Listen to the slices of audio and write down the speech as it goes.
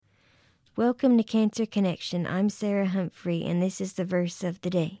Welcome to Cancer Connection. I'm Sarah Humphrey, and this is the verse of the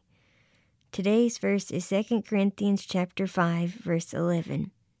day. Today's verse is 2 Corinthians chapter 5, verse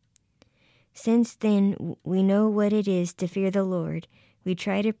 11. Since then we know what it is to fear the Lord, we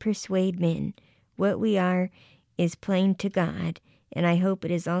try to persuade men. What we are is plain to God, and I hope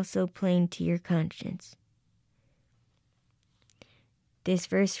it is also plain to your conscience. This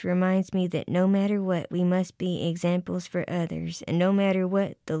verse reminds me that no matter what, we must be examples for others, and no matter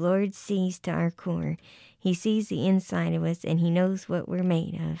what, the Lord sees to our core. He sees the inside of us, and He knows what we're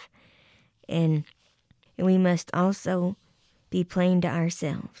made of. And we must also be plain to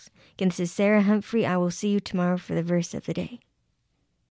ourselves. Again, this is Sarah Humphrey. I will see you tomorrow for the verse of the day.